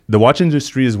the watch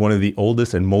industry is one of the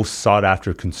oldest and most sought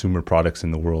after consumer products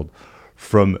in the world.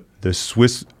 From the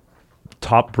Swiss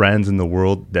top brands in the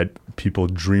world that people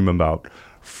dream about,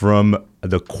 from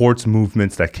the quartz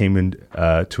movements that came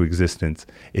into existence,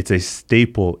 it's a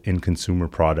staple in consumer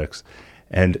products.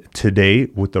 And today,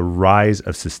 with the rise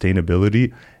of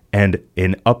sustainability and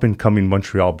an up-and-coming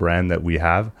Montreal brand that we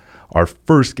have, our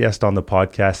first guest on the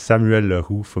podcast, Samuel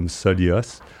Leroux from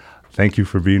Solios. Thank you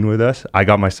for being with us. I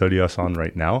got my Solios on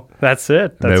right now. That's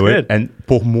it. That's good. And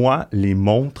pour moi, les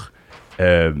montres,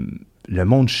 le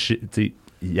monde,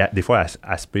 des fois,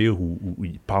 aspire ou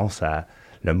il pense à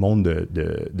le monde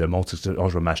de montres. Oh,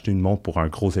 je vais m'acheter une montre pour un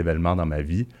gros événement dans ma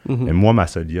vie. Mm-hmm. Mais moi, ma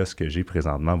Solios que j'ai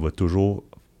présentement va toujours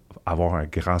avoir un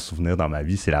grand souvenir dans ma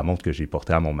vie. C'est la montre que j'ai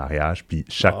portée à mon mariage. Puis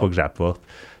chaque fois que j'apporte,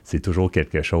 c'est toujours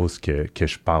quelque chose que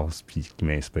je pense puis qui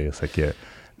m'inspire. C'est que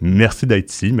merci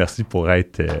d'être ici. Merci pour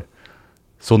être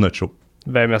sur notre show.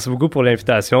 Ben, merci beaucoup pour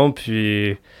l'invitation.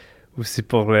 Puis aussi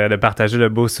pour de partager le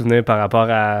beau souvenir par rapport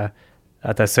à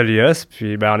ta Solios.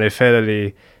 Puis ben, en effet,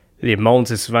 là, les montres,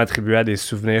 c'est souvent attribué à des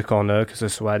souvenirs qu'on a, que ce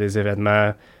soit à des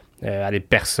événements, à des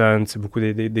personnes. C'est beaucoup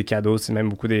des cadeaux. C'est même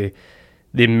beaucoup des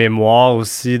mémoires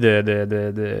aussi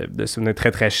de souvenirs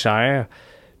très, très chers.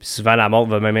 Puis souvent, la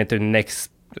montre va même être une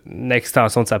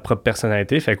extension de sa propre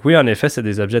personnalité. Fait que oui, en effet, c'est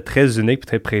des objets très uniques et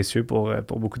très précieux pour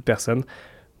beaucoup de personnes.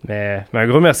 Mais un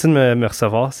gros merci de me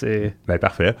recevoir. Ben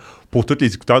parfait. Pour tous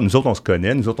les écouteurs, nous autres, on se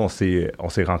connaît. Nous autres, on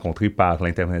s'est rencontrés par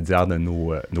l'intermédiaire de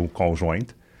nos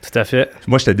conjointes. Tout à fait.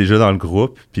 Moi, j'étais déjà dans le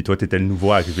groupe, puis toi, t'étais le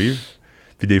nouveau arrivé.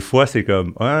 Puis des fois, c'est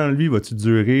comme, lui, vas-tu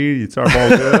durer? Es-tu un bon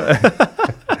gars?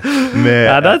 Mais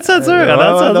à date, ça dure.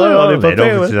 On est pas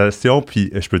pire.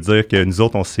 Puis je peux te dire que nous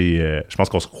autres, je pense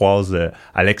qu'on se croise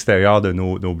à l'extérieur de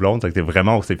nos blondes.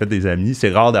 On s'est fait des amis. C'est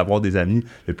rare d'avoir des amis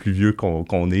le plus vieux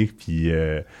qu'on est. Puis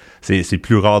c'est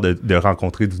plus rare de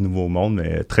rencontrer du nouveau monde,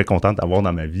 mais très content d'avoir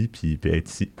dans ma vie puis être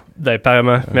ici. Ben,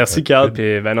 apparemment. Merci, Carl.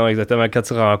 Puis ben non, exactement. Quand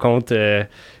tu rencontres...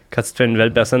 Quand tu te fais une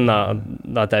nouvelle personne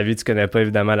dans ta vie, tu connais pas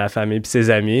évidemment la famille puis ses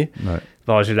amis. Ouais.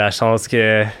 Bon, j'ai eu la chance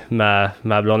que ma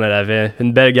blonde, elle avait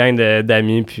une belle gang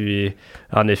d'amis. Puis,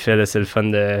 en effet, là, c'est le fun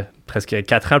de presque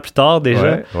 4 ans plus tard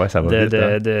déjà ouais, ça va vite,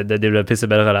 de développer ces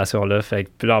belles relations-là. Fait que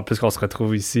puis là, en plus qu'on se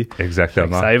retrouve ici.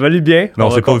 Exactement. Ça évolue bien. Mais on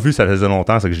s'est pas vu, ça faisait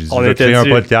longtemps. C'est que j'ai dit, je vais créer un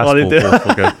podcast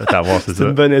pour que t'avoir, c'est ça. C'est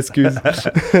une bonne excuse.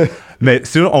 Mais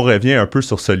si on revient un peu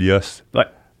sur Solios. Ouais.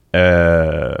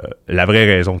 La vraie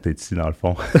raison que tu es ici, dans le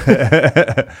fond.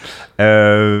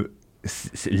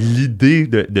 L'idée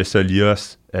de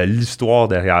Solios, l'histoire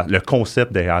derrière, le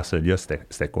concept derrière Solios,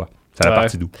 c'était quoi? Ça a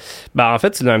parti d'où? Ben, en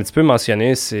fait, tu l'as un petit peu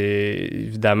mentionné, c'est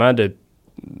évidemment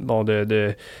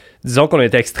disons qu'on a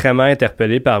été extrêmement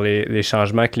interpellés par les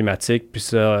changements climatiques, puis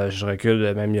ça, je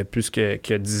recule même il y a plus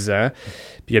que 10 ans.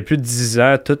 Puis il y a plus de 10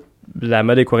 ans, toute la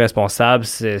mode éco-responsable,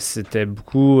 c'était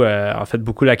beaucoup,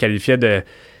 beaucoup la qualifiait de...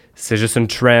 C'est juste une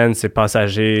trend, c'est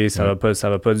passager, ça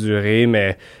va pas durer,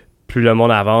 mais plus le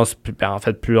monde avance,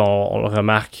 plus on le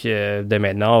remarque dès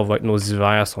maintenant. On voit que nos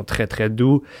hivers sont très, très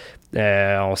doux.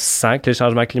 On sent que les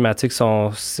changements climatiques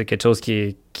c'est quelque chose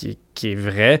qui est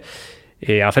vrai.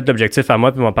 Et en fait, l'objectif à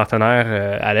moi et mon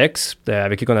partenaire Alex,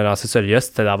 avec qui on a lancé Solios,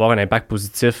 c'était d'avoir un impact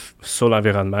positif sur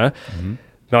l'environnement. Mm-hmm.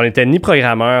 Mais on n'était ni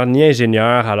programmeur, ni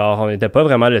ingénieur, alors on n'était pas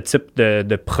vraiment le type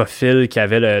de profil qui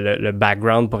avait le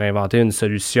background pour inventer une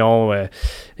solution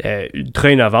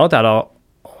ultra innovante. Alors,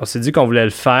 on s'est dit qu'on voulait le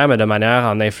faire, mais de manière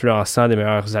en influençant des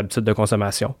meilleures habitudes de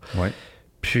consommation. Ouais.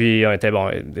 Puis, on était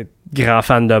des grands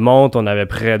fans de montres. On avait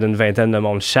près d'une vingtaine de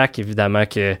montres chaque, évidemment,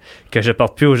 que je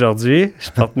porte plus aujourd'hui. Je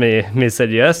porte mes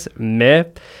Solios. Mais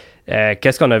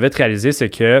qu'est-ce qu'on a vite réalisé, c'est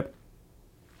que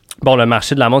le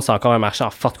marché de la montre, c'est encore un marché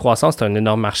en forte croissance. C'est un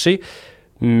énorme marché.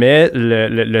 Mais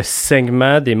le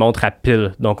segment des montres à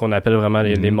piles, donc on appelle vraiment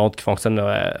les montres qui fonctionnent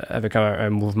avec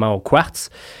un mouvement au quartz,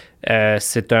 en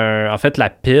fait, la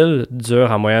pile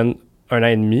dure en moyenne 1 an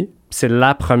et demi. C'est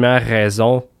la première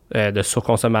raison de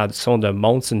surconsommation de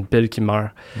montres, c'est une pile qui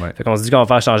meurt. Ouais. Fait qu'on se dit qu'on va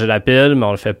faire changer la pile, mais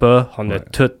on le fait pas. On a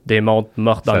toutes des montres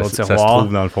mortes dans nos tiroirs. Ça se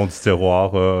trouve dans le fond du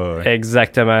tiroir.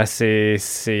 Exactement. C'est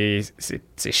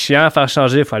chiant à faire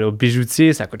changer. Il faut aller au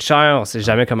bijoutier, ça coûte cher, on sait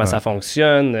jamais comment ça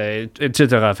fonctionne,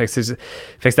 etc. Fait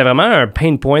que c'était vraiment un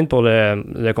pain point pour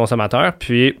le consommateur.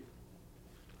 Puis,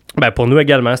 pour nous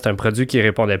également, c'était un produit qui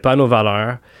répondait pas à nos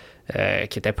valeurs,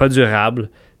 qui était pas durable,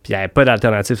 puis il n'y avait pas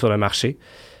d'alternative sur le marché.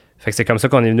 Fait que c'est comme ça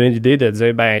qu'on est venu à l'idée de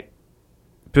dire,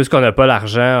 puisqu'on n'a pas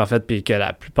l'argent, en fait, puis que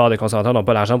la plupart des consommateurs n'ont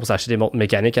pas l'argent pour s'acheter des montres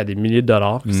mécaniques à des milliers de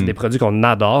dollars, c'est des produits qu'on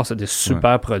adore, c'est des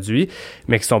super produits,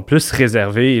 mais qui sont plus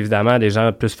réservés, évidemment, à des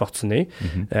gens plus fortunés.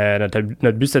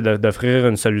 Notre but, c'est d'offrir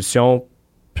une solution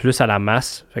plus à la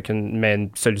masse, mais une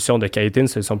solution de qualité, une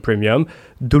solution premium,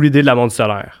 d'où l'idée de la montre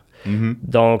solaire.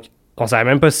 Donc, on ne savait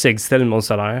même pas si ça existait, une montre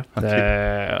solaire.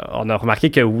 On a remarqué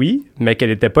que oui, mais qu'elle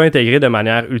n'était pas intégrée de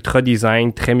manière ultra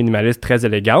design, très minimaliste, très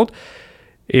élégante,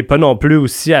 et pas non plus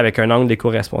aussi avec un angle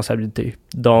d'éco-responsabilité.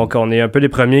 Donc, on est un peu les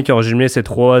premiers qui ont jumelé ces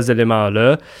 3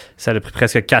 éléments-là. Ça a pris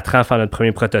presque 4 ans à faire notre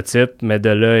premier prototype, mais de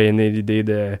là est née l'idée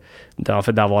en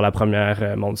fait, d'avoir la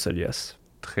première montre Solios.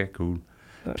 Très cool.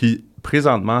 Puis,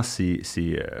 présentement, c'est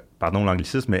pardon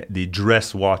l'anglicisme, mais des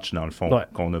dress watch, dans le fond,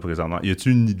 qu'on a présentement. Y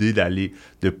a-t-il une idée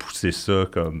de pousser ça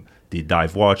comme des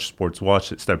dive watch, sports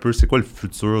watch? C'est quoi le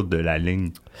futur de la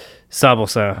ligne?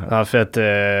 100%. En fait,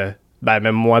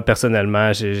 même moi,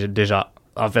 personnellement, j'ai déjà...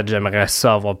 En fait, j'aimerais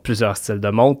ça avoir plusieurs styles de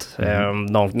montres.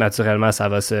 Donc, naturellement, ça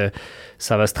va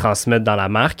se transmettre dans la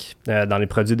marque, dans les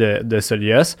produits de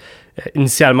Solios.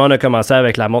 Initialement, on a commencé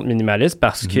avec la montre minimaliste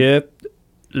parce que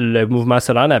le mouvement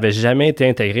solaire n'avait jamais été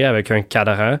intégré avec un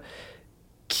cadran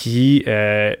qui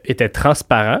était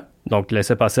transparent, donc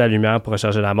laissait passer la lumière pour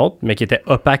recharger la montre, mais qui était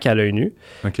opaque à l'œil nu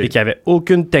et qui n'avait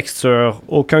aucune texture,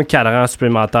 aucun cadran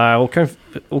supplémentaire,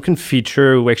 aucune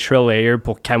feature ou extra layer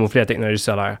pour camoufler la technologie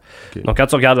solaire. Donc, quand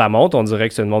tu regardes la montre, on dirait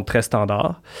que c'est une montre très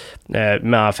standard,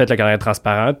 mais en fait, le cadran est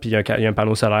transparent, puis il y a un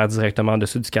panneau solaire directement en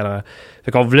dessous du cadran.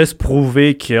 Fait qu'on voulait se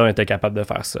prouver qu'on était capable de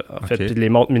faire ça. En fait, puis les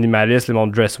montres minimalistes, les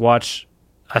montres dress watch,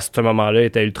 à ce moment-là,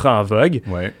 étaient ultra en vogue.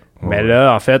 Mais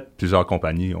là, en fait... Plusieurs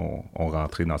compagnies ont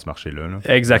rentré dans ce marché-là.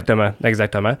 Exactement.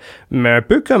 Mais un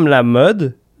peu comme la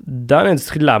mode, dans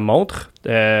l'industrie de la montre,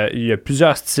 il y a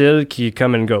plusieurs styles qui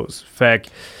come and goes. Fait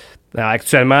que,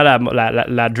 actuellement,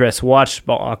 la dress watch,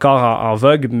 encore en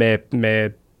vogue,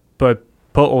 mais pas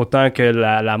autant que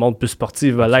la montre plus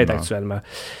sportive va l'être actuellement.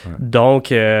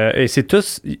 Donc, et c'est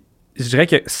tous... Je dirais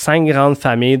qu'il y a 5 grandes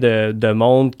familles de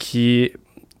montres qui...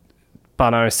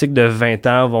 pendant un cycle de 20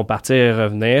 ans, vont partir et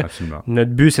revenir. Absolument.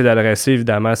 Notre but, c'est d'adresser,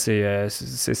 évidemment, ces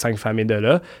 5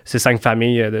 familles-là, ces 5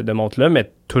 familles de montres-là, mais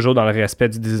toujours dans le respect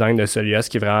du design de Solios,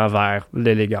 qui est vraiment vers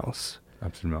l'élégance.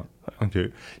 Absolument. OK.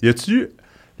 Y a-tu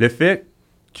le fait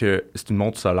que c'est une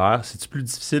montre solaire, c'est-tu plus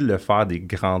difficile de faire des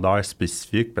grandeurs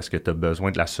spécifiques parce que tu as besoin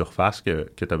de la surface que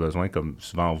tu as besoin, comme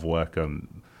souvent on voit comme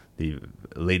des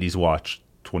ladies watch,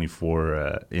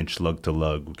 24-inch lug to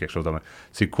lug ou quelque chose de même.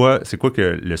 C'est quoi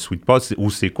que le sweet spot, ou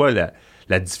c'est quoi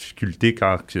la difficulté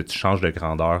quand tu changes de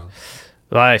grandeur?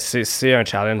 Ouais, c'est un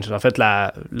challenge. En fait,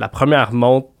 la première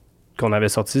montre qu'on avait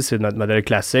sortie, c'est notre modèle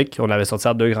classique. On avait sorti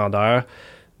à 2 grandeurs,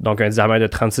 donc un diamètre de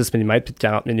 36 mm puis de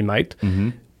 40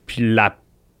 mm. Puis la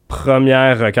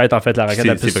première requête, en fait, la requête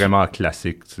la plus... C'est vraiment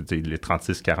classique. Les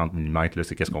 36-40 mm, là,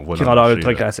 c'est qu'est-ce qu'on voit dans grandeur le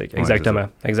ultra classique, exactement.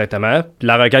 Puis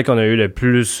la requête qu'on a eue le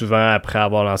plus souvent après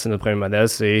avoir lancé notre premier modèle,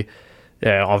 c'est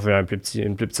on veut une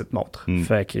plus petite montre.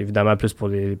 Fait qu'évidemment, plus pour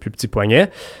les plus petits poignets.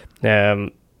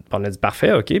 On a dit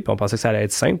parfait, OK, puis on pensait que ça allait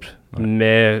être simple,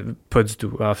 mais pas du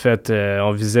tout. En fait,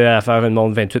 on visait à faire une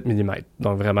montre 28 mm,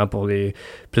 donc vraiment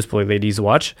plus pour les ladies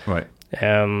watch.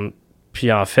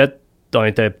 Puis en fait, on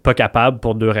n'était pas capable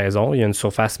pour 2 raisons. Il y a une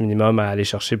surface minimum à aller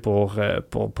chercher pour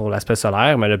l'aspect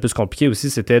solaire, mais le plus compliqué aussi,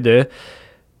 c'était de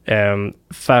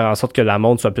faire en sorte que la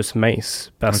montre soit plus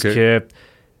mince. Parce que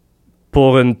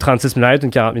pour une 36 mm, une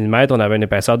 40 mm, on avait une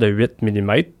épaisseur de 8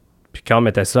 mm. Puis quand on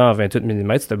mettait ça en 28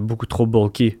 mm, c'était beaucoup trop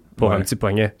bulky pour un petit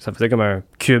poignet. Ça faisait comme un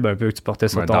cube un peu que tu portais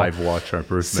sur ton... Un dive watch un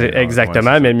peu. C'est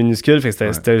exactement, mais minuscule. Fait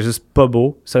que c'était juste pas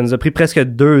beau. Ça nous a pris presque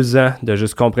 2 ans de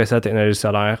juste compresser la technologie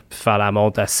solaire puis faire la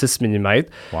montre à 6 mm.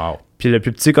 Wow. Puis le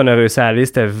plus petit qu'on a réussi à aller,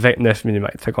 c'était 29 mm.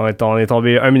 Fait qu'on est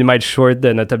tombé 1 mm short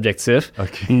de notre objectif.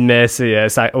 Mais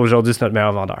aujourd'hui, c'est notre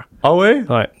meilleur vendeur. Ah ouais?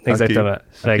 Ouais, exactement.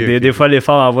 Fait que des fois,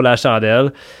 l'effort en vaut la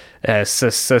chandelle. Ça,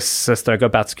 c'est un cas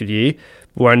particulier.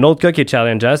 Ou un autre cas qui est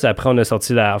challengeant, c'est après on a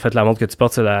sorti la montre que tu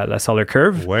portes, c'est la Solar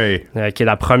Curve, qui est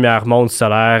la première montre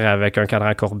solaire avec un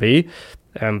cadran courbé.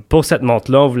 Pour cette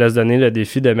montre-là, on voulait se donner le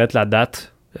défi de mettre la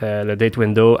date, le date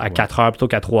window, à 4 heures plutôt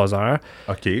qu'à 3 heures.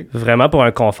 Vraiment pour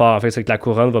un confort. En fait, c'est que la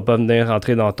couronne ne va pas venir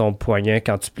rentrer dans ton poignet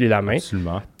quand tu plies la main.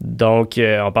 Absolument. Donc,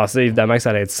 on pensait évidemment que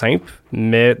ça allait être simple,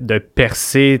 mais de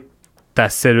percer ta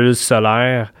cellule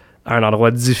solaire à un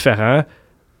endroit différent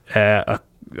a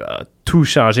tout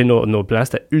changé nos plans.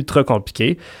 C'était ultra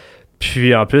compliqué.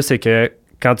 Puis en plus, c'est que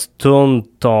quand tu tournes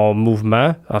ton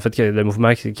mouvement, en fait, le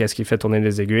mouvement, qu'est-ce qui fait tourner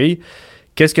les aiguilles,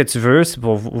 qu'est-ce que tu veux, c'est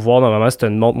pour voir normalement si tu as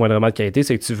une montre moindrement de qualité,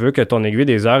 c'est que tu veux que ton aiguille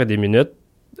des heures et des minutes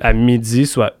à midi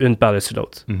soit une par-dessus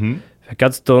l'autre. Fait que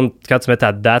quand tu mets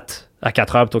ta date à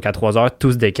 4 heures plutôt qu'à 3 heures,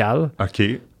 tout se décale.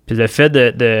 Puis le fait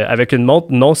avec une montre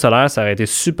non solaire, ça aurait été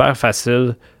super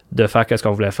facile de faire ce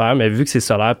qu'on voulait faire, mais vu que c'est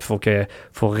solaire, il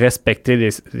faut respecter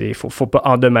faut pas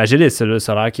endommager les cellules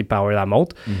solaires qui power la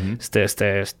montre.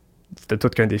 c'était tout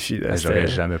qu'un défi. Là. J'aurais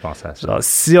jamais pensé à ça. Genre,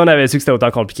 si on avait su que c'était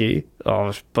autant compliqué,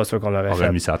 je suis pas sûr qu'on aurait On fait.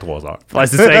 aurait mis ça à 3 heures. Ouais,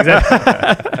 c'est ça,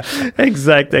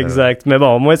 exact. exact. Mais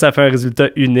bon, au moins, ça fait un résultat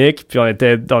unique. Puis on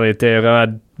était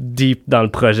vraiment deep dans le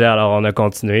projet, alors on a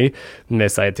continué. Mais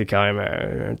ça a été quand même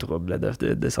un trouble là,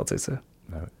 de sortir ça.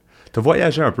 Tu as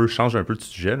voyagé un peu, je change un peu de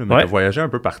sujet, là, mais tu as voyagé un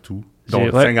peu partout.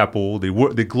 Donc, Singapour,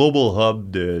 des global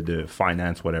hubs de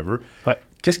finance, whatever. Ouais.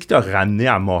 Qu'est-ce qui t'a ramené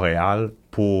à Montréal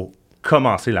pour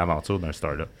commencer l'aventure d'un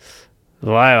startup?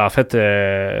 Ouais, en fait,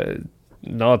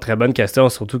 non, très bonne question.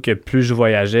 Surtout que plus je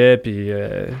voyageais, puis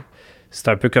c'est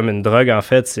un peu comme une drogue, en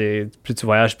fait. C'est plus tu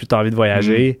voyages, plus tu as envie de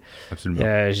voyager. Absolument.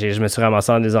 Je me suis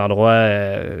ramassé dans des endroits,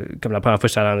 comme la première fois que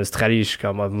j'étais allé en Australie, je suis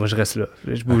comme, moi, je reste là.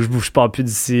 Je bouge pas plus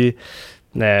d'ici.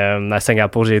 À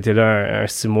Singapour, j'ai été là un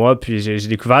 6 mois, puis j'ai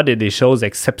découvert des choses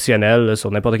exceptionnelles là, sur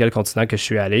n'importe quel continent que je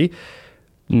suis allé.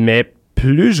 Mais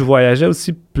plus je voyageais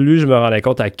aussi, plus je me rendais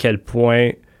compte à quel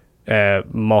point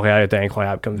Montréal était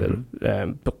incroyable comme ville.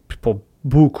 Pour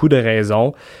beaucoup de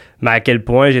raisons, mais à quel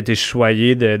point j'ai été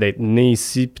choyé d'être né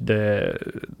ici puis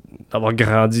d'avoir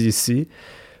grandi ici.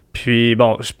 Puis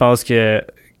bon, je pense que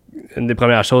une des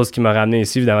premières choses qui m'a ramené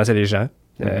ici, évidemment, c'est les gens.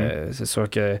 C'est sûr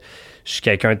que je suis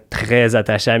quelqu'un de très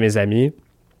attaché à mes amis,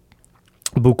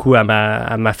 beaucoup à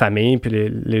ma famille, puis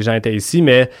les gens étaient ici,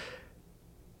 mais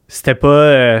c'était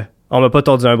pas... on m'a pas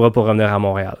tordu un bras pour revenir à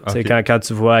Montréal. Okay. Quand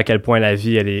tu vois à quel point la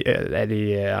vie, la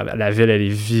ville, elle est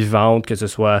vivante, que ce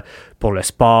soit pour le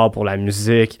sport, pour la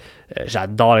musique.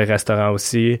 J'adore les restaurants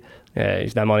aussi.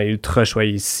 Évidemment, on est ultra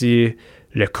choyé ici.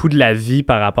 Le coût de la vie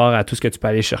par rapport à tout ce que tu peux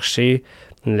aller chercher.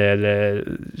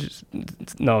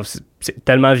 Non, c'est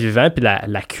tellement vivant. Puis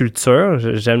la culture,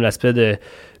 j'aime l'aspect de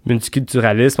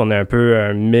multiculturalisme. On est un peu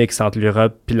un mix entre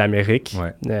l'Europe et l'Amérique.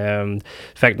 Ouais.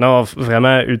 Fait que non,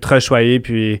 vraiment ultra choyé.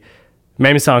 Puis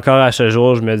même si encore à ce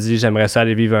jour, je me dis j'aimerais ça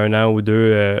aller vivre 1 an ou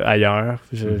 2 ailleurs.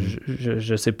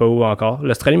 Je sais pas où encore.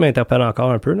 L'Australie m'interpelle encore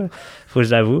un peu, là. Faut que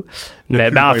je l'avoue. Mais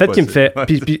en fait, qui me fait.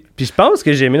 Puis je pense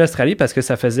que j'ai aimé l'Australie parce que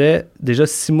ça faisait déjà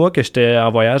 6 mois que j'étais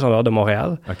en voyage en dehors de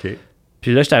Montréal. OK.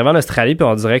 Puis là, j'étais arrivé en Australie, puis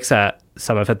on dirait que ça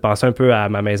m'a fait penser un peu à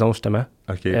ma maison, justement.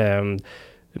 OK.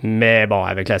 Mais bon,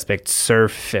 avec l'aspect du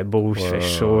surf, il fait beau, il fait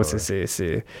chaud,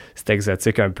 c'est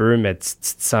exotique un peu, mais tu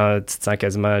te sens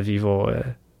quasiment vivre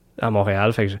à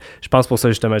Montréal. Fait que je pense pour ça,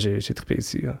 justement, j'ai trippé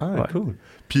ici. Là. Ah, cool.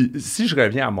 Puis si je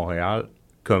reviens à Montréal,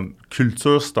 comme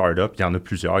culture startup, il y en a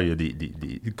plusieurs. Il y a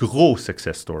des gros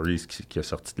success stories qui sont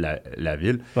sortis de la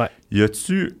ville. Ouais. Y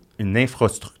a-tu une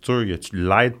infrastructure, y a-tu de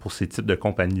l'aide pour ces types de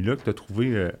compagnies-là que tu as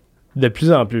trouvé? De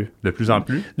plus en plus. De plus en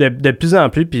plus? De plus en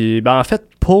plus. Puis en fait,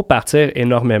 pour partir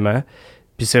énormément.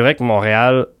 Puis c'est vrai que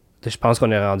Montréal, je pense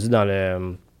qu'on est rendu dans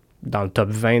le top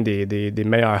 20 des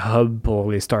meilleurs hubs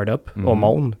pour les startups au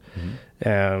monde.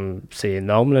 C'est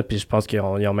énorme, là, puis je pense qu'ils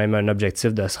ont même un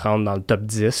objectif de se rendre dans le top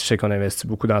 10. Je sais qu'on investit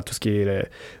beaucoup dans tout ce qui est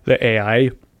le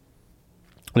AI.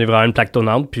 On est vraiment une plaque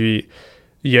tournante, puis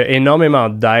il y a énormément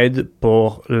d'aide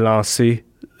pour lancer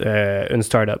une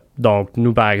startup. Donc,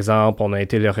 nous, par exemple, on a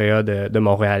été lauréat de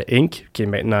Montréal Inc., qui est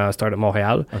maintenant Startup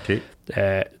Montréal. OK.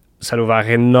 Ça a ouvert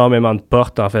énormément de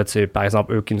portes. En fait, c'est par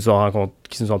exemple eux qui nous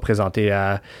ont présenté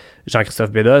à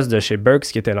Jean-Christophe Bédos de chez Burks,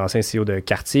 qui était l'ancien CEO de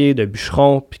Cartier, de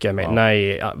Bûcheron, puis qui maintenant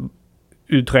est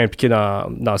ultra impliqué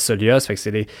dans Solios. Fait que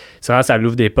c'est vraiment, ça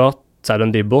l'ouvre des portes, ça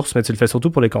donne des bourses, mais tu le fais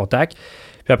surtout pour les contacts.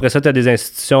 Puis après ça, tu as des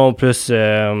institutions plus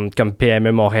comme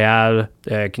PME Montréal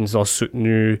qui nous ont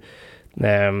soutenus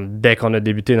dès qu'on a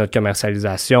débuté notre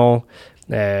commercialisation.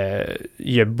 Il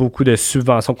y a beaucoup de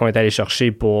subventions qu'on est allé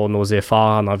chercher pour nos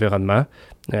efforts en environnement,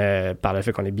 par le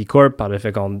fait qu'on est B Corp, par le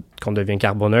fait qu'on devient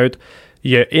carboneutre.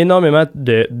 Il y a énormément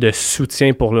de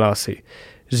soutien pour lancer.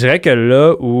 Je dirais que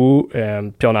là où,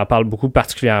 puis on en parle beaucoup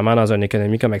particulièrement dans une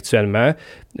économie comme actuellement,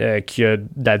 qui a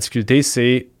de la difficulté,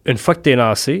 c'est une fois que tu es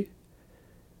lancé,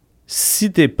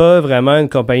 si tu n'es pas vraiment une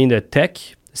compagnie de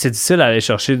tech, c'est difficile d'aller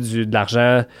chercher de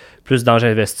l'argent plus d'anges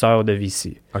investisseurs ou de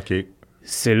VC. OK.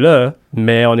 C'est là,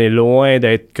 mais on est loin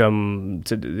d'être comme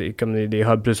des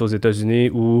hubs plus aux États-Unis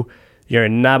où il y a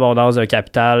une abondance de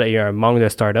capital et un manque de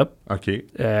start-up. OK.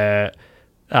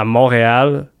 À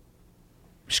Montréal,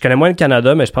 je connais moins le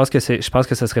Canada, mais je pense que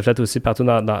ça se reflète aussi partout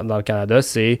dans le Canada.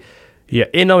 Il y a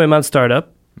énormément de start-up.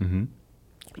 Mm-hmm.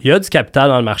 Il y a du capital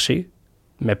dans le marché,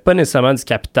 mais pas nécessairement du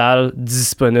capital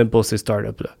disponible pour ces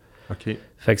start-up-là. OK.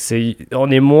 Fait que on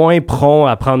est moins prompt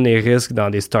à prendre des risques dans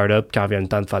des startups quand vient le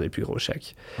temps de faire des plus gros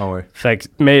chèques. Ah ouais. Fait que,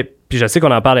 puis je sais qu'on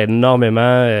en parle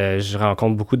énormément. Je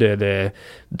rencontre beaucoup de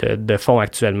fonds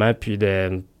actuellement, puis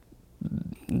de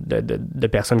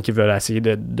personnes qui veulent essayer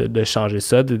de changer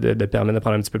ça, de permettre de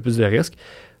prendre un petit peu plus de risques.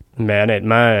 Mais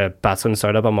honnêtement, partir d'une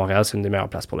startup à Montréal, c'est une des meilleures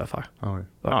places pour le faire. Ah ouais.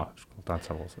 Ouais. Ah, important de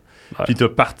savoir ça. Ouais. Puis t'as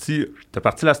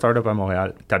parti la startup à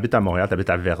Montréal. T'habites à Montréal, t'habites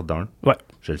à Verdun. Ouais.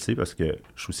 Je le sais parce que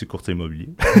je suis aussi courtier immobilier.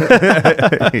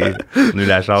 On a eu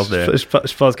la chance de...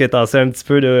 Je pense que t'en sais un petit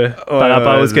peu par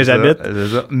rapport à où que j'habite. C'est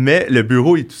ça. Mais le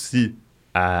bureau est aussi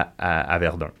à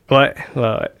Verdun. Ouais.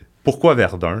 Pourquoi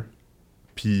Verdun?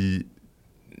 Puis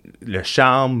le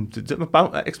charme.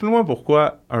 Explique-moi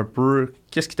pourquoi un peu.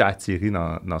 Qu'est-ce qui t'a attiré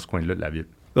dans ce coin-là de la ville?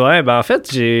 Ouais, ben en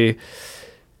fait, j'ai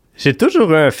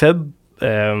toujours eu un faible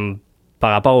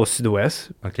par rapport au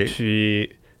sud-ouest. OK. Puis,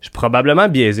 je suis probablement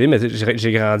biaisé, mais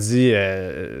j'ai grandi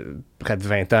près de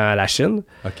 20 ans à la Chine.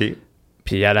 OK.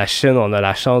 Puis à la Chine, on a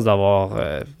la chance d'avoir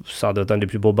sans doute un des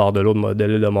plus beaux bords de l'eau de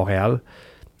l'île de Montréal.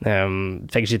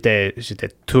 Fait que j'étais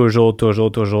toujours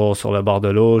sur le bord de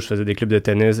l'eau. Je faisais des clubs de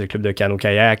tennis, des clubs de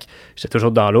canot-kayak. J'étais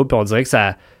toujours dans l'eau. Puis on dirait que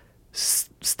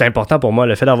c'est important pour moi.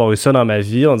 Le fait d'avoir eu ça dans ma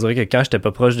vie, on dirait que quand j'étais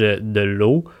pas proche de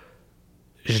l'eau,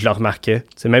 je le remarquais.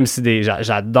 T'sais, même si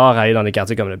j'adore aller dans des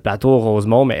quartiers comme le Plateau,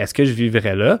 Rosemont, mais est-ce que je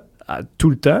vivrais là tout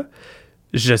le temps?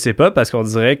 Je sais pas, parce qu'on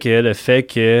dirait que le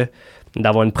fait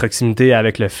d'avoir une proximité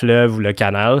avec le fleuve ou le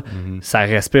canal, ça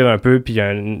respire un peu, puis il y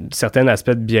a un certain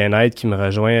aspect de bien-être qui me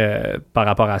rejoint par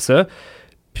rapport à ça.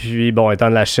 Puis bon, étant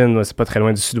de la Chine, moi, c'est pas très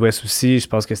loin du sud-ouest aussi, je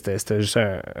pense que c'était juste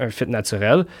un fit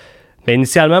naturel. Mais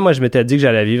initialement, moi, je m'étais dit que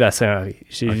j'allais vivre à Saint-Henri.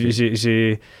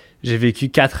 J'ai vécu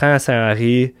 4 ans à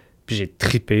Saint-Henri, puis j'ai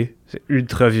trippé. C'est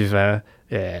ultra vivant,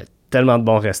 tellement de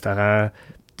bons restaurants,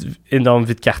 énorme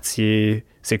vie de quartier,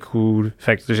 c'est cool.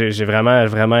 Fait que j'ai vraiment,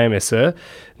 vraiment aimé ça.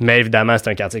 Mais évidemment,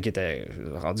 c'est un quartier qui était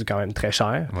rendu quand même très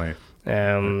cher.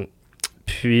 Ouais.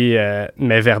 Puis,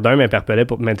 mais Verdun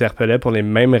m'interpellait pour les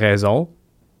mêmes raisons.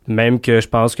 Même que je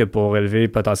pense que pour élever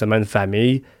potentiellement une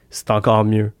famille, c'est encore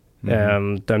mieux. T'as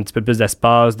un petit peu plus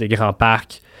d'espace, des grands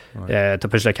parcs, t'as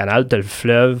plus le canal, t'as le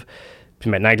fleuve. Puis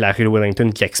maintenant, avec la rue de Wellington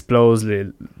qui explose,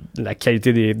 la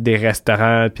qualité des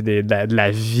restaurants puis de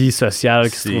la vie sociale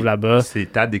qui se trouve là-bas.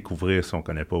 C'est à découvrir si on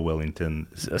connaît pas Wellington.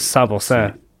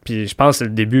 100%. Puis je pense que c'est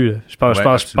le début. Là.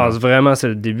 Je pense vraiment que c'est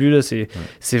le début. Là.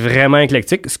 C'est vraiment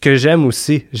éclectique. Ce que j'aime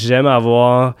aussi, j'aime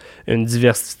avoir une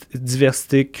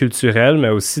diversité culturelle, mais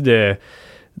aussi de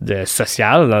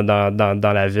sociale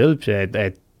dans la ville, puis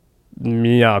être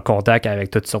mis en contact avec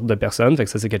toutes sortes de personnes. Fait que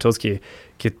ça, c'est quelque chose qui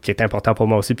est important pour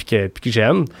moi aussi, puis que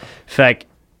j'aime. Fait que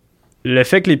le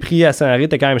fait que les prix à Saint-Henri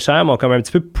étaient quand même chers m'ont comme un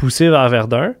petit peu poussé vers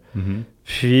Verdun.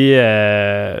 Puis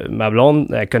ma blonde,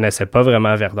 elle connaissait pas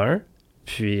vraiment Verdun.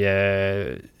 Puis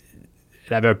elle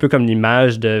avait un peu comme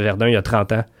l'image de Verdun il y a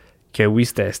 30 ans. Que oui,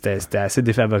 c'était assez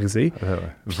défavorisé.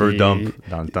 Verdump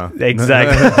dans le temps.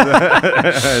 Exact.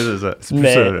 C'est ça. C'est plus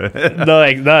ça.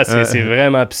 Non, c'est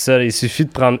vraiment plus ça. Il suffit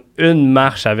de prendre une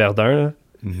marche à Verdun, là.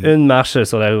 Une marche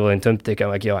sur la rue Wellington, puis t'es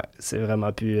comme, OK, ouais, c'est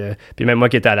vraiment plus... Puis même moi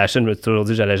qui étais à la Chine, je me suis toujours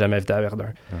dit que j'allais jamais habiter à Verdun.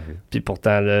 Okay. Puis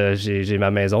pourtant, là, j'ai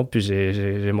ma maison, puis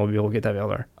j'ai mon bureau qui est à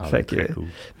Verdun. Fait que, cool.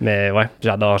 Mais ouais,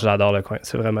 j'adore le coin.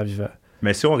 C'est vraiment vivant.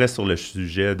 Mais si on reste sur le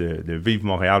sujet de vivre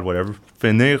Montréal, whatever,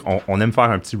 finir, on aime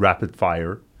faire un petit rapid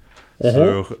fire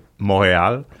sur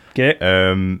Montréal. Okay.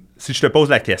 Si je te pose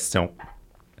la question,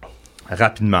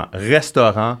 rapidement,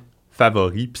 restaurant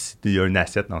favori, puis si tu as une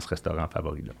assiette dans ce restaurant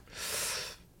favori-là.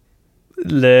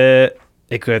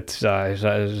 Écoute,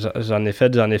 j'en ai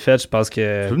fait, je pense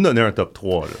que... Tu peux me donner un top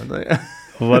 3, là.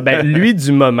 Ouais, ben, lui,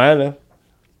 du moment, là,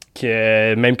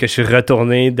 même que je suis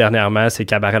retourné dernièrement, c'est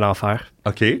Cabaret l'Enfer.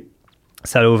 OK.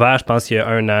 Ça a ouvert, je pense, il y a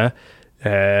 1 an,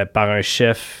 par un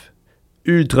chef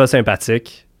ultra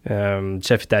sympathique,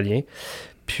 chef italien.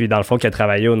 Puis, dans le fond, qui a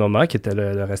travaillé au Noma, qui était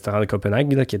le restaurant de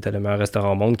Copenhague, là, qui était le meilleur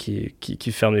restaurant au monde,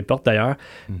 qui ferme les portes, d'ailleurs.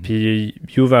 Puis,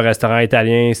 il ouvre un restaurant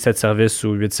italien, 7 services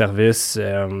ou 8 services.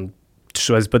 Tu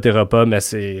choisis pas tes repas, mais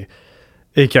c'est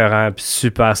écœurant puis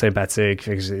super sympathique.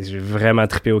 Fait que j'ai vraiment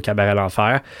trippé au Cabaret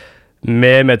l'Enfer.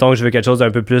 Mais, mettons que je veux quelque chose d'un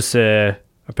peu plus... un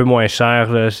peu moins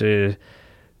cher, là,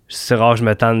 c'est rare que je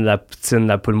me tente de la poutine, de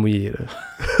la poule mouillée. Là.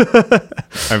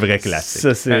 Un vrai classique.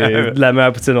 Ça, c'est de la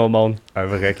meilleure poutine au monde. Un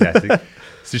vrai classique.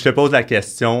 Si je te pose la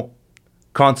question,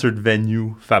 concert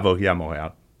venue favori à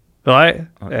Montréal? Ouais.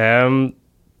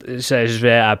 Je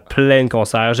vais à plein de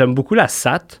concerts. J'aime beaucoup la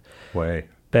SAT. Ouais.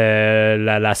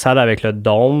 La salle avec le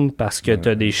dôme, parce que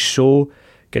t'as des shows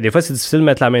que des fois, c'est difficile de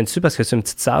mettre la main dessus parce que c'est une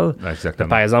petite salle. Exactement.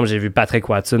 Par exemple, j'ai vu Patrick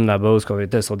Watson là-bas, où on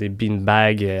était sur des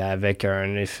beanbags avec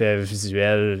un effet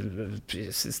visuel. Puis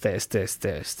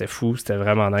c'était fou, c'était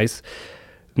vraiment nice.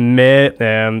 Mais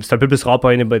c'est un peu plus rare pour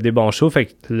des bons shows. Fait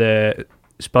que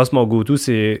je pense que mon go-to,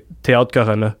 c'est Théâtre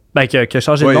Corona. Ben, qui a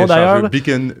changé de nom d'ailleurs.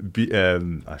 Beacon.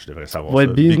 Je devrais savoir ouais,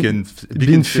 ça.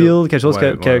 Beanfield,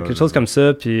 quelque chose comme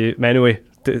ça. Puis, mais anyway,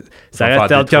 ça reste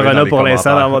Théâtre Corona pour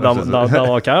l'instant dans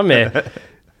mon cœur, mais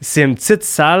c'est une petite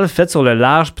salle faite sur le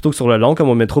large plutôt que sur le long, comme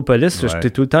au Métropolis. T'es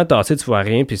tout le temps tassé, tu vois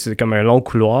rien, puis c'est comme un long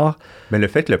couloir. Mais le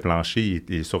fait que le plancher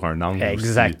est sur un angle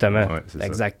Exactement. Aussi,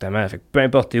 Exactement. Fait que peu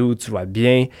importe où, tu vois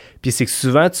bien. Puis c'est que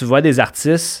souvent, tu vois des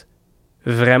artistes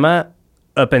vraiment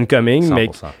up and coming,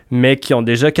 mais qui ont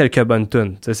déjà quelques bonnes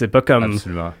tunes. C'est pas comme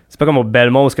au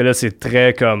Belmont, parce que là, c'est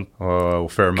très comme... au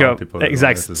Fairmont, t'es pas...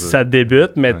 Exact, ça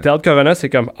débute, mais Théâtre Corona, c'est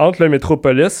comme entre le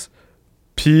Métropolis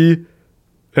puis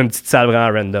une petite salle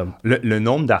vraiment random. Le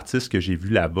nombre d'artistes que j'ai vus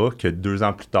là-bas, que 2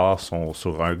 ans plus tard, sont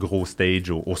sur un gros stage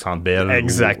au Centre Bell.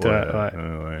 Exactement,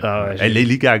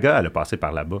 Lady Gaga, elle a passé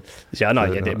par là-bas. Il y en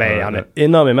a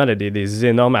énormément des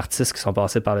énormes artistes qui sont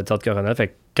passés par le Théâtre Corona. Fait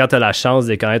que quand tu as la chance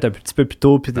de les connaître un petit peu plus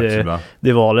tôt puis de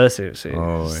les voir là, c'est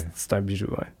un bijou.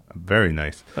 Ouais. Very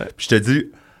nice. Ouais. Puis je te dis,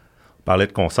 on parlait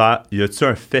de concert, y a-tu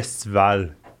un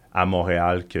festival à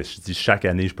Montréal que je dis chaque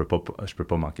année, je peux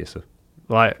pas manquer ça?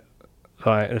 Ouais,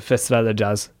 le festival de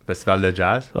jazz. Festival de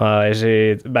jazz?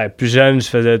 Ouais, plus jeune, je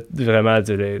faisais vraiment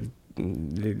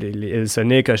les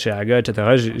Sonic, Oshéaga,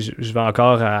 etc. Je vais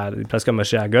encore à des places comme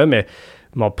Oshéaga, mais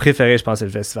mon préféré, je pense, c'est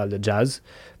le festival de jazz.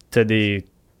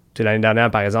 L'année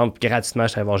dernière, par exemple, gratuitement, je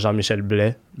suis allé voir Jean-Michel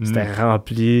Blais. C'était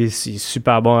rempli, c'est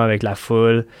super bon avec la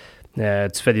foule. Tu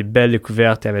fais des belles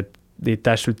découvertes, il y avait des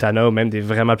tâches sur le tonneau, même des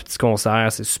vraiment petits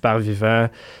concerts, c'est super vivant.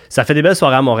 Ça fait des belles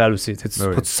soirées à Montréal aussi. Tu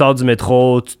sors du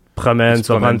métro, tu te promènes,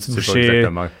 tu vas prendre une petite bouchée,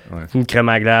 une crème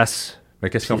à glace.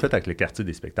 Mais qu'est-ce qu'ils ont fait avec le quartier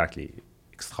des spectacles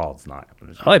extraordinaire?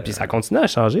 Et puis ça continue à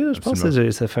changer. Là, je pense que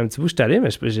ça fait un petit bout que je suis allé,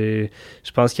 mais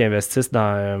je pense qu'ils investissent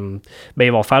dans...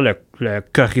 ils vont faire le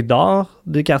corridor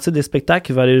des quartiers des spectacles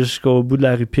qui va aller jusqu'au bout de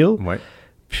la rue Peel. Ouais.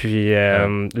 Puis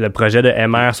le projet de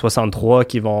MR63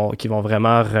 qui vont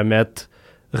vraiment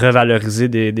revaloriser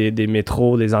des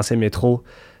métros, des anciens métros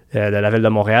de la ville de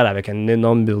Montréal avec un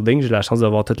énorme building. J'ai eu la chance de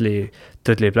voir toutes les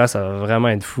places. Ça va vraiment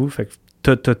être fou. Fait que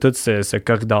tout ce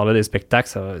corridor-là des spectacles,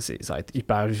 ça va être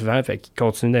hyper vivant. Fait qu'ils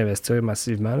continuent d'investir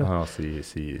massivement. Là.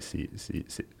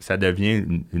 Ça devient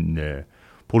une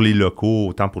pour les locaux,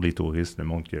 autant pour les touristes, le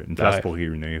monde, une place pour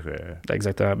réunir.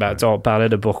 Exactement. On parlait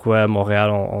de pourquoi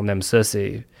Montréal, on aime ça.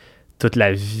 C'est toute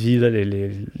la vie là,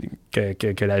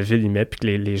 que la ville y met, puis que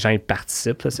les gens y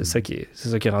participent. Là, c'est ça qui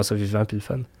rend ça vivant puis le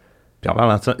fun. Puis en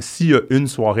parlant de ça, s'il y a une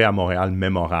soirée à Montréal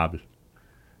mémorable,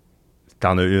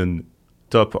 t'en as une,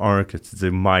 top 1 que tu dis,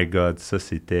 my God, ça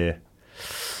c'était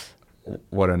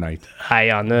what a night. Il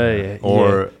y en a.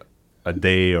 Or a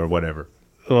day or whatever.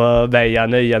 Il y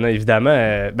en a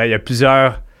évidemment. Il y a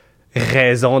plusieurs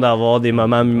raisons d'avoir des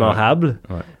moments mémorables.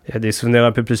 Il y a des souvenirs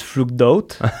un peu plus flous que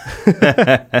d'autres.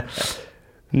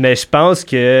 Mais je pense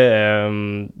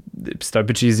que c'est un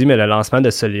peu cheesy, mais le lancement de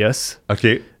Solios. OK.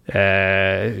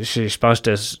 Je pense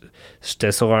que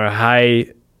j'étais sur un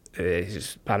high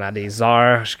pendant des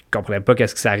heures. Je comprenais pas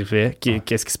qu'est-ce qui s'arrivait,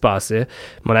 qu'est-ce qui se passait.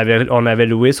 Mais on avait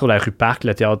loué sur la rue Parc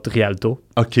le théâtre Rialto.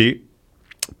 OK.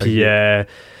 Puis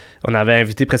on avait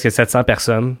invité presque 700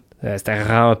 personnes. C'était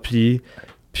rempli.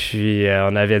 Puis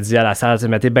on avait dit à la salle,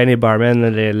 mettez bien les barmen,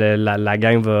 la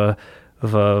gang va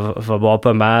boire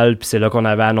pas mal. Puis c'est là qu'on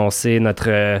avait annoncé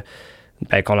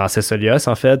qu'on lançait Solios,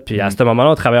 en fait. Puis à ce moment-là,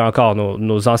 on travaillait encore.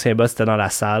 Nos anciens boss étaient dans la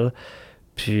salle.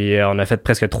 Puis on a fait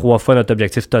presque 3 fois notre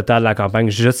objectif total de la campagne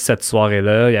juste cette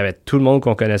soirée-là. Il y avait tout le monde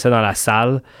qu'on connaissait dans la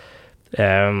salle. Puis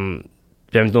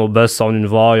même nos boss sont venus nous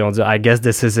voir. Ils ont dit « I guess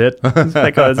this is it ».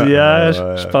 Fait qu'on a dit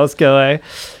 « je pense que ouais ».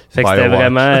 Fait que c'était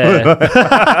vraiment...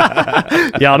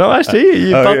 Ils en ont acheté,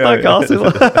 ils portent encore, c'est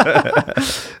vrai.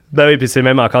 Oui, puis c'est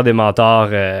même encore des mentors,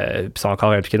 puis sont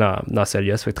encore impliqués dans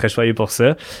Solios. Fait que très choyé pour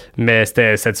ça. Mais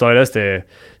cette soirée-là,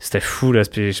 c'était fou, là.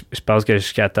 Puis je pense que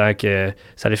jusqu'à temps que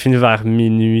ça allait finir vers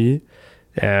minuit.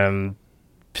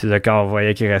 Puis là, quand on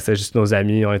voyait qu'il restait juste nos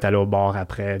amis, on est allé au bar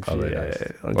après. Puis,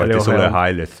 on est allé sur le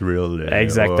high, le thrill.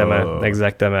 Exactement.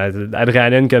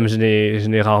 Adrénaline comme je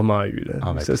n'ai rarement eu.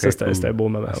 Là. C'était un beau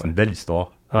moment. C'est une belle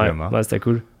histoire, vraiment. Ouais, c'était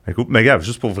cool. Mais gars,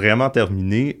 juste pour vraiment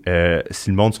terminer,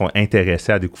 si le monde sont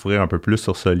intéressés à découvrir un peu plus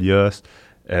sur Solios,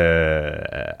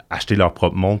 acheter leur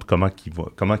propre montre, comment qu'ils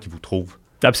vous trouvent?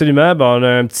 Absolument. On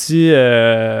a une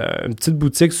petite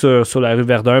boutique sur la rue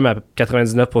Verdun, mais à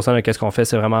 99% de ce qu'on fait,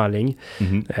 c'est vraiment en ligne.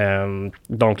 Mm-hmm.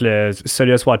 Donc, le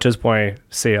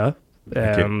solioswatches.ca.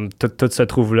 Tout se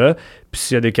trouve là. Puis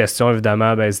s'il y a des questions,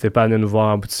 évidemment, n'hésitez pas à venir nous voir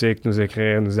en boutique, nous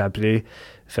écrire, nous appeler.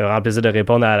 Ça fait vraiment plaisir de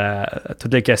répondre à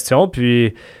toutes les questions.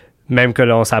 Puis même que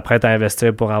l'on s'apprête à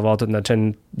investir pour avoir toute notre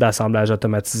chaîne d'assemblage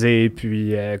automatisée,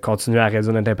 puis continuer à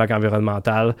réduire notre impact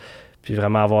environnemental, puis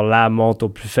vraiment avoir la montre au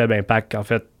plus faible impact, en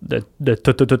fait, de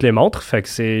toutes les montres. Fait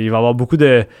que il va y avoir beaucoup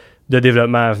de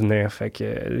développement à venir. Fait que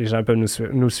les gens peuvent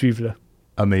nous suivre là.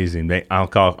 Amazing. Ben,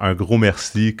 encore un gros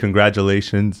merci.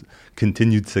 Congratulations.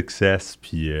 Continued success.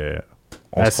 Puis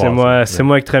on se croise. C'est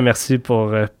moi qui te remercie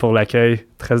pour l'accueil.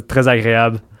 Très, très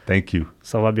agréable. Thank you.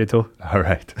 Ça va bientôt. All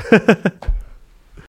right.